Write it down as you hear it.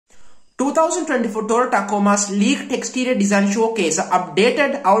2024 Toyota Tacoma's leaked exterior design showcase an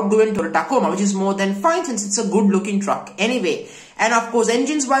updated, outgoing Toyota Tacoma, which is more than fine since it's a good looking truck anyway. And of course,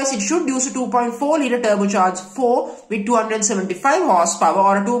 engines wise, it should use a 2.4 liter turbocharged 4 with 275 horsepower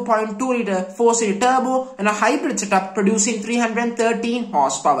or a 2.2 liter 4-series turbo and a hybrid setup producing 313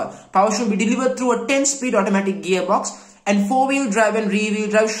 horsepower. Power should be delivered through a 10-speed automatic gearbox, and 4-wheel drive and rear-wheel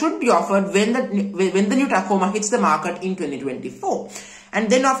drive should be offered when the new Tacoma hits the market in 2024. And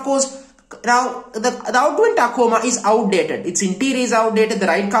then of course, now the outgoing Tacoma is outdated. Its interior is outdated, the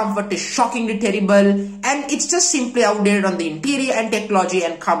ride comfort is shockingly terrible, and it's just simply outdated on the interior and technology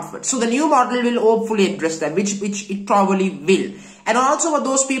and comfort. So the new model will hopefully address that, which it probably will. And also for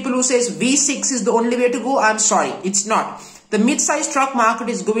those people who says V6 is the only way to go, I'm sorry, it's not. The mid-size truck market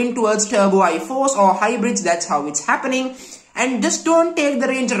is going towards turbo i4s or hybrids. That's how it's happening. And just don't take the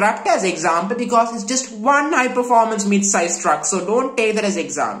Ranger Raptor as example, because it's just one high-performance mid-size truck. So don't take that as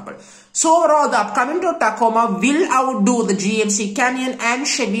example. So overall, the upcoming Toyota Tacoma will outdo the GMC Canyon and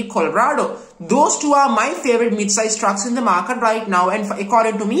Chevy Colorado. Those two are my favorite mid-size trucks in the market right now, and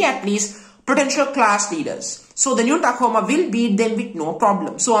according to me at least, potential class leaders. So the new Tacoma will beat them with no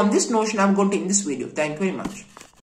problem. So on this notion, I'm going to end this video. Thank you very much.